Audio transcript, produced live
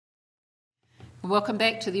Welcome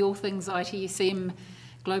back to the All Things ITSM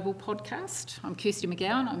Global Podcast. I'm Kirsty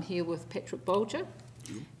McGowan. I'm here with Patrick Bolger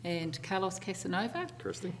and Carlos Casanova.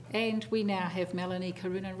 Kirsty. And we now have Melanie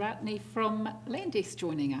Karunaratne from Landesk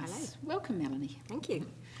joining us. Hello. Welcome, Melanie. Thank you.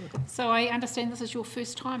 So I understand this is your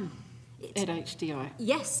first time at HDI.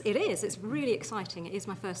 Yes, it is. It's really exciting. It is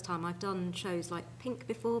my first time. I've done shows like Pink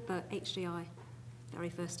before, but HDI, very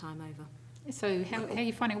first time over. So how are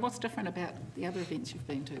you finding, what's different about the other events you've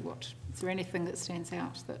been to? Is there anything that stands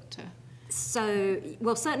out that... So,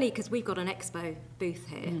 well, certainly because we've got an expo booth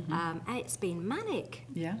here, and it's been manic.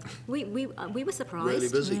 Yeah. We were surprised. Really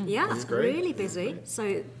busy. Yeah, That's great. really busy.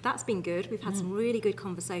 So that's been good. We've had some really good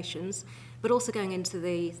conversations, but also going into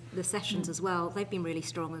the sessions as well, they've been really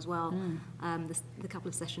strong as well. The couple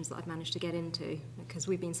of sessions that I've managed to get into, because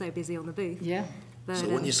we've been so busy on the booth. Yeah. But, So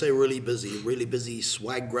when you say really busy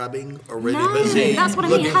swag grabbing, or really no, busy that's what I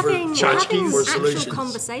mean, looking for having for actual solutions?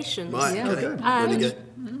 conversations. Right, Yeah. okay. Really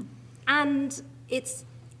good. And it's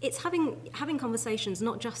having conversations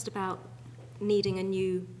not just about needing a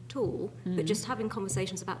new tool, but just having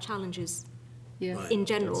conversations about challenges Yeah. Right. in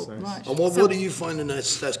general. That's nice. Right. And what So- are you finding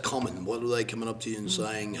that's common? What are they coming up to you and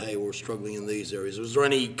saying, hey, we're struggling in these areas? Was there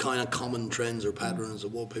any kind of common trends or patterns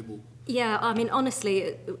of what people... Yeah, I mean,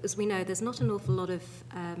 honestly, as we know, there's not an awful lot of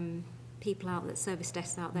people out there, service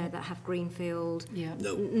desks out there that have greenfield, Yeah.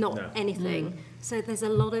 No. not No. anything. So there's a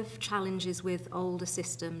lot of challenges with older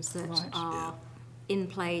systems that Right. are in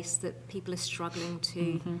place that people are struggling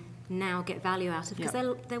to now get value out of, because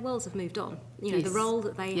their worlds have moved on. You know, Yes. the role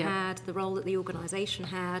that they Yeah. had, the role that the organisation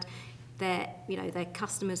had, their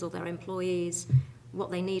customers or their employees, what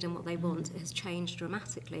they need and what they want has changed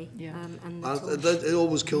dramatically. Yeah. And the tools- It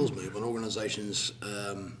always kills me when organizations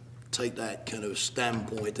take that kind of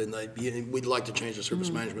standpoint and we'd like to change the service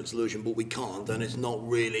management solution, but we can't, and it's not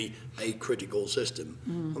really a critical system.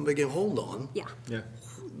 I'm thinking, hold on. yeah. Yeah.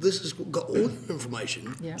 This has got all your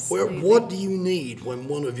information. Yeah. Absolutely. What do you need when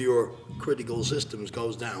one of your critical systems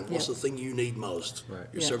goes down? What's Yeah. the thing you need most? Right.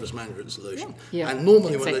 Your Yeah. service management solution. Yeah. And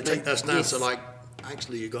normally when they Exactly. take that stance, Yes. they're like,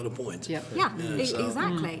 actually, you got a point. Yeah. Yeah, so-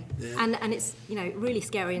 exactly. Yeah. And it's really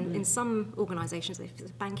scary in some organisations, if it's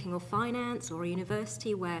banking or finance or a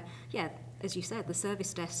university, where as you said, the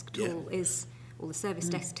service desk tool or the service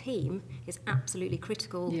desk team is absolutely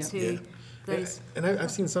critical Yeah. to Yeah. those. And I've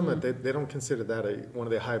seen some that they don't consider that one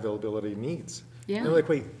of their high availability needs. Yeah. And they're like,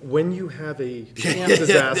 wait, when you have a Yeah.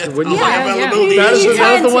 disaster, when you Yeah. have Yeah. availability that is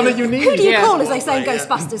is- the one that you need. Who do you Yeah. call, as they say in Yeah.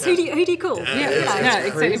 Ghostbusters? Who do you call? Yeah, You know.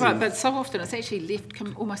 exactly crazy. right. But so often it's actually left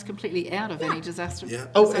almost completely out of any disaster. Yeah.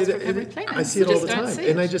 Oh, disaster recovery planning. I see You it all just the don't time, see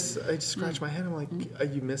and I it. just scratch my head. I'm like, are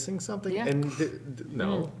you missing something? Yeah. And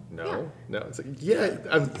no. It's like,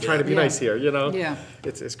 I'm trying to be Yeah. nice here, you know. Yeah.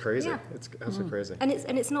 It's crazy. Yeah. It's absolutely crazy. And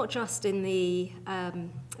it's not just in the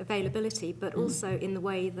availability, but also in the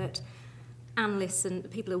way that analysts and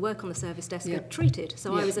people who work on the service desk Yeah. are treated.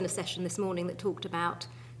 So Yeah. I was in a session this morning that talked about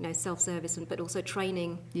self-service, but also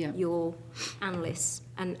training Yeah. your analysts,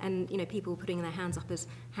 and people putting their hands up as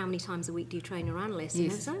how many times a week do you train your analysts? And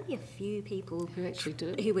Yes. there's only a few people Who actually do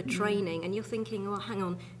it. who were training, and you're thinking, oh, hang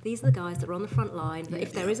on, these are the guys that are on the front line. That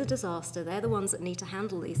if there is a disaster, they're the ones that need to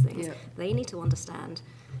handle these things. Yeah. They need to understand,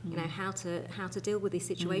 how to deal with these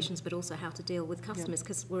situations, but also how to deal with customers,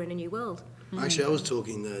 because we're in a new world. Actually, I was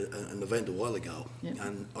talking at an event a while ago, Yeah.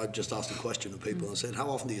 and I just asked a question of people and said, how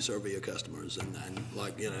often do you survey your customers? And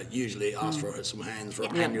usually ask for some hands for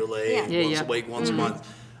Yeah. annually, Yeah. Yeah, once yeah. a week, once a month.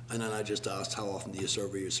 And then I just asked, how often do you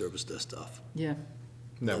survey your service desk staff? Yeah.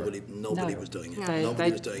 Nobody No. was doing it. No.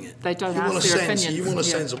 Nobody was doing it. They don't You want ask a their sense. opinions. You want a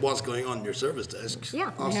Yeah. sense of what's going on in your service desk.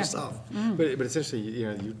 Yeah. Ask Yeah. the staff. But it's interesting,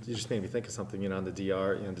 you just made me think of something, on the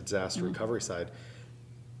DR, the disaster recovery side.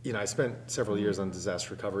 I spent several years on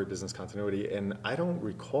disaster recovery, business continuity, and I don't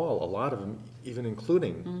recall a lot of them even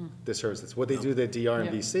including the services. What they do, the DR and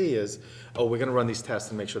Yeah. BC is, we're going to run these tests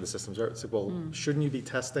and make sure the systems are. It's like, well, shouldn't you be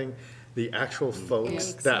testing the actual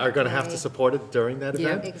folks that are going to have to Exactly. support it during that Yeah.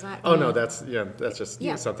 event? Exactly. Oh no, that's just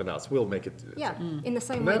Yeah. something else. We'll make it. Yeah, in the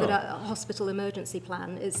same way No. that a hospital emergency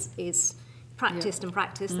plan is practiced and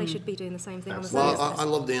practiced, they should be doing the same thing on the Absolutely. service Well, desk. I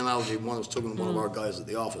love the analogy when I was talking to one of our guys at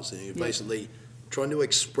the office, and he was basically trying to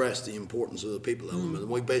express the importance of the people element. And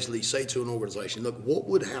we basically say to an organization, look, what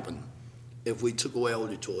would happen if we took away all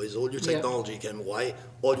your toys, all your technology came away,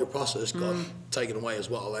 all your process got taken away as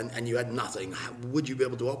well, and you had nothing? How, would you be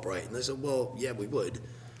able to operate? And they said, well, yeah, we would.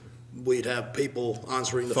 We'd have people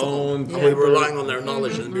answering the phone, and we'd be relying on their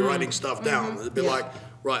knowledge and be writing stuff down. It'd be like,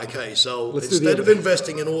 right, okay, so Let's do the instead of other.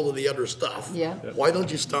 investing in all of the other stuff, Yeah. why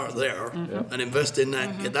don't you start there and invest in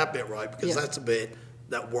that, get that bit right, because Yeah. that's a bit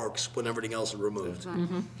that works when everything else is removed.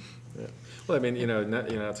 Exactly. Yeah. Well, I mean,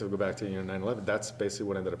 not to go back to 9/11. That's basically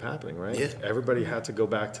what ended up happening, right? Yeah. Everybody had to go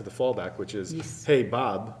back to the fallback, which is, Yes. hey,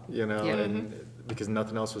 Bob, Yeah. and because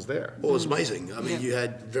nothing else was there. Well, it's amazing. I mean, Yeah. you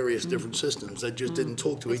had various different systems that just didn't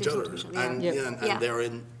talk to They each didn't other, talk to each other, and yeah. and Yeah.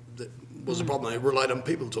 therein was the problem. They relied on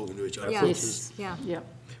people talking to each other. Yeah. which is- Yeah. Yeah.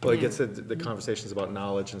 Well, it Yeah. gets to the conversations about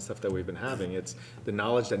knowledge and stuff that we've been having. It's the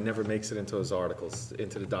knowledge that never makes it into those articles,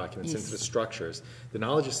 into the documents, Yes. into the structures. The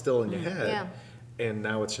knowledge is still in your head, Yeah. and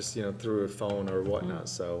now it's just through a phone or whatnot.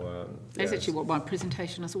 So That's yeah, actually what my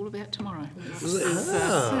presentation is all about tomorrow. and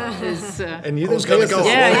you I was didn't pay gonna us go. to-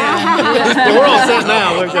 Yeah, We're all set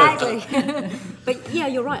now. We're good. Exactly. But yeah,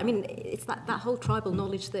 you're right. I mean, it's that whole tribal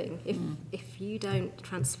knowledge thing. If you don't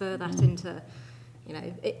transfer that into,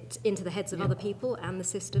 into the heads of other people and the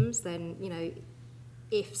systems, then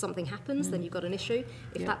if something happens, then you've got an issue.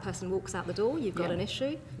 If Yeah. that person walks out the door, you've got Yeah. an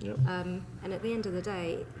issue. Yep. And at the end of the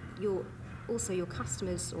day, your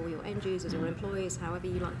customers or your end users or employees, however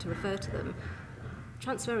you like to refer to them,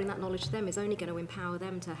 transferring that knowledge to them is only going to empower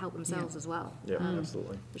them to help themselves as well. Yeah,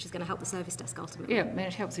 absolutely. Which is going to help the service desk ultimately. Yeah, man,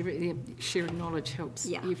 it helps. Sharing knowledge helps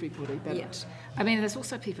Yeah. everybody. But Yeah. I mean, there's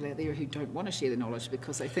also people out there who don't want to share the knowledge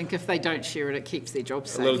because they think if they don't share it, it keeps their job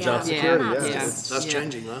safe. little job security, yeah. That's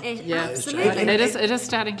changing, huh? Yeah, Absolutely. It is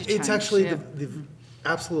starting to change. It's actually yeah. the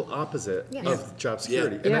absolute opposite Yeah. of job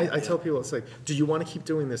security. Yeah. And Yeah. I tell people, it's like, do you want to keep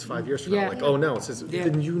doing this 5 years from Yeah. now? Like, oh no, it says, Yeah.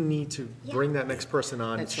 then you need to bring that next person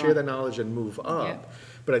on, That's share right. that knowledge and move up. Yeah.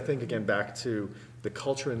 But I think, again, back to the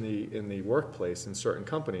culture in the workplace in certain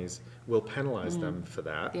companies will penalize them for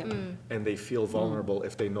that. Yeah. And they feel vulnerable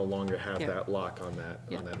if they no longer have Yeah. that lock on that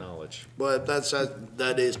Yeah. knowledge. But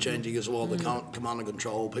that is changing as well. The command and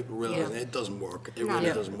control, people realize Yeah. it doesn't work. It No. really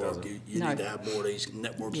Yeah. doesn't work. You No. need to have more of these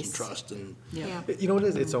networks Yes. and trust and. Yeah. You know what it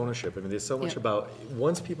is? It's ownership. I mean, there's so much Yeah. about,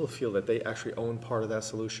 once people feel that they actually own part of that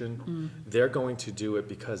solution, they're going to do it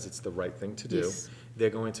because it's the right thing to do. Yes. They're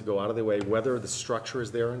going to go out of their way, whether the structure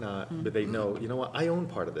is there or not, but they know, you know what, I own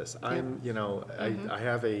part of this. I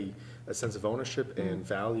have a sense of ownership and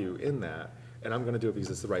value in that, and I'm gonna do it because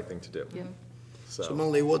it's the right thing to do. Yeah. So,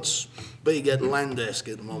 Melanie, what's big at Landesk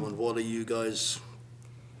at the moment? What are you guys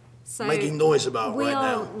So making noise about we right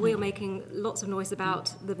are, now? We're making lots of noise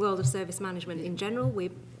about the world of service management in general.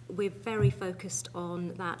 We're very focused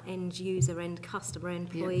on that end user, end customer,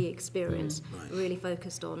 employee experience. Right. Really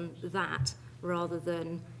focused on that rather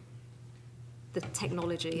than the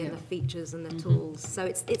technology and the features and the tools. So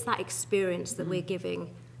it's that experience that we're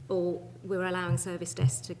giving, or we're allowing service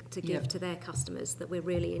desks to give Yeah. to their customers, that we're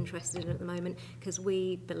really interested in at the moment, because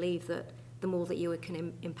we believe that the more that you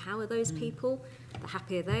can empower those people, the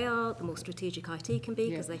happier they are, the more strategic IT can be,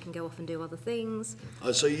 because Yeah. they can go off and do other things.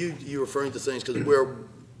 So you're referring to things, because we're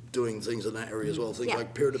doing things in that area as well, things Yeah.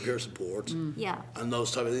 like peer-to-peer support Yeah. and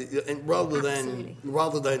those type of things. And rather than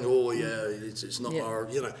it's not Yeah. our,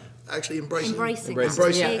 actually embracing Embracing that.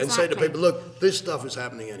 embracing Yeah. it and say to Exactly. people, look, this stuff is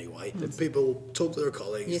happening anyway. People talk to their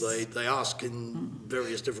colleagues, Yes. they ask in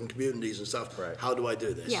various different communities and stuff, Right. how do I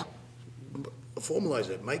do this? Yeah. Formalize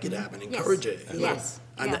it, make it happen, Yes. encourage it. Yes.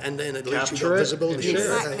 Yeah. And then at least you've Capture got it visibility. and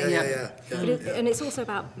share it. Yeah. And it's also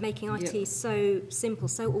about making IT Yeah. so simple,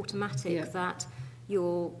 so automatic Yeah. that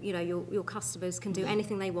your customers can do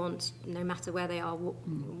anything they want, no matter where they are,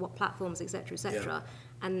 what platforms, etc., etc.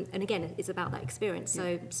 And again, it's about that experience.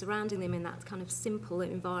 So surrounding them in that kind of simple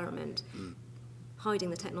environment, hiding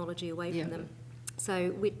the technology away Yeah. from them.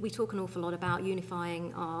 So we talk an awful lot about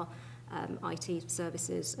unifying our IT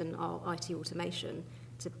services and our IT automation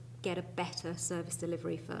to get a better service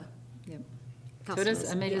delivery for Yeah. So it customers.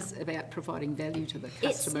 is, I mean, Yeah. it's about providing value to the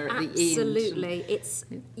It's customer at the end. absolutely. It's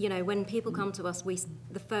when people come to us,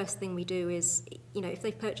 the first thing we do is if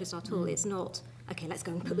they've purchased our tool, it's not okay. Let's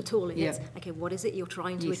go and put the tool in. Yeah. It's okay. What is it you're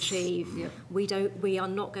trying to Yes. achieve? Yeah. We are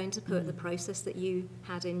not going to put the process that you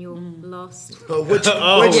had in your last. But which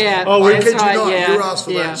Yeah, why that's kid you right, not? yeah, You're asked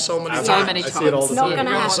for yeah. that so many So times. many I see it all times. the It's not time. going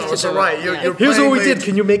to happen. So it's to all do right. it, You're, yeah. you're Here's paying what we me did.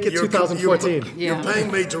 Can you make it you're- 2014? Yeah. You're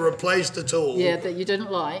paying me to replace the tool. Yeah, that you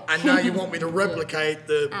didn't like. And now you want me to replicate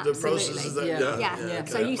the Absolutely. processes that. Yeah. Yeah.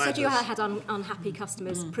 okay. So you said you Madness. had unhappy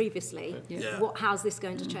customers previously. Yeah. How's this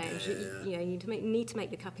going to change? You need to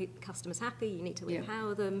make your customers happy. You need to Yeah.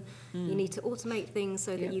 empower them. You need to automate things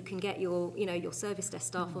so that you can get your service desk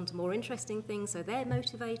staff onto more interesting things, so they're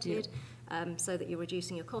motivated. So that you're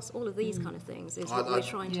reducing your costs. All of these kind of things is what we're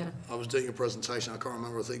trying to. I was doing a presentation, I can't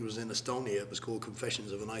remember, I think it was in Estonia, it was called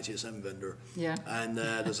Confessions of an ITSM Vendor. Yeah. And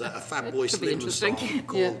there's a Fat That Boy should be Slim interesting. song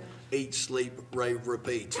called Yeah. Eat, Sleep, Rave,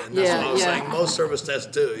 Repeat. And that's Yeah, what I was yeah. saying, most service desks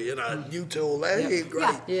do, new tool, hey, great.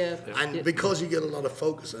 Yeah. And Yeah. because you get a lot of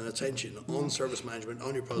focus and attention on service management,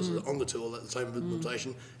 on your process, on the tool at the time of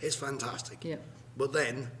implementation, it's fantastic. Yeah. But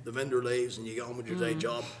then the vendor leaves and you get on with your day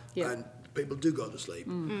job, Yeah. and people do go to sleep.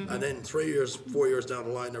 And then 3 years, 4 years down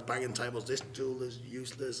the line, they're banging tables. This tool is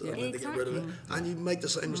useless, and then they get rid of it. And you make the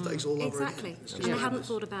same mistakes all over Exactly. again. It's And just I hadn't madness.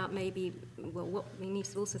 thought about maybe, well, what we need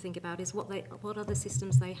to also think about is what other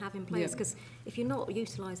systems they have in place. Yeah. Because if you're not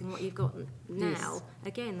utilising what you've got now,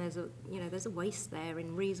 again, there's a waste there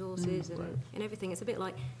in resources and everything. It's a bit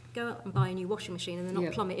like go out and buy a new washing machine and then not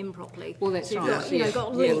Yeah. plumb it in properly. Well, that's so you've right. got, Yeah.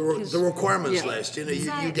 got a Yeah. leak. Well, 'cause- the requirements Yeah. list, you get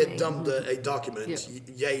Exactly. dumped a document,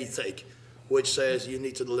 yay thick, which says you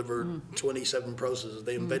need to deliver 27 processes.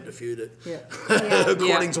 They invent a few that,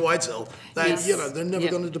 according to ITSM, that Yes. they're never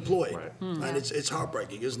going to deploy. Right. And it's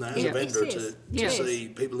heartbreaking, isn't it, as Yeah. a vendor, It is. to It see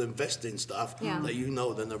is. people invest in stuff that you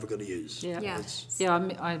know they're never going to use. Yeah. Yeah.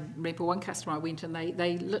 I remember one customer I went and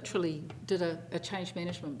they literally did a change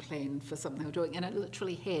management plan for something they were doing, and it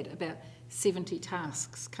literally had about 70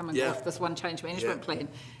 tasks coming off this one change management plan.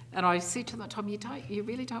 And I said to them at the time, you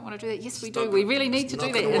really don't want to do that? Yes, we do. We really need to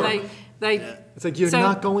do that. And they It's like, you're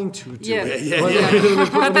not going to do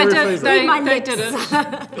it. But they did. They did it.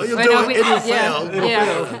 Well, you'll And do I it, went- it'll fail.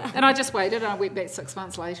 Yeah. And I just waited, and I went back 6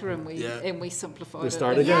 months later, and we simplified We it.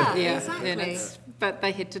 start And- again. Yeah, And exactly. but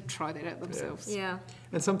they had to try that out themselves. Yeah.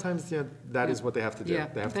 And sometimes, that is what they have to do. Yeah,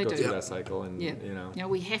 They have to they go do. through Yeah. that cycle, and Yeah.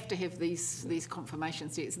 We have to have these confirmation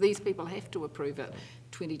sets. These people have to approve it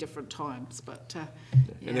 20 different times, but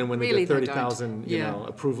And then when they really get don't. 30,000,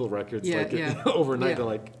 approval records, Yeah, overnight, yeah. they're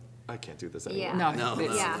like, I can't do this anymore. Yeah. No,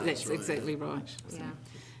 that's that's right. exactly right. So, Yeah.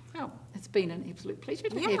 well, it's been an absolute pleasure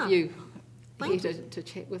to Yeah. have you Thank here to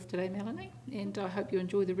chat with today, Melanie, and I hope you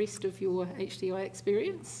enjoy the rest of your HDI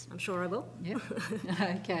experience. I'm sure I will. Yeah.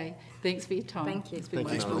 Okay. Thanks for your time. Thank you. It's been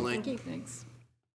Thank you, wonderful. Melanie. Thank you. Thanks.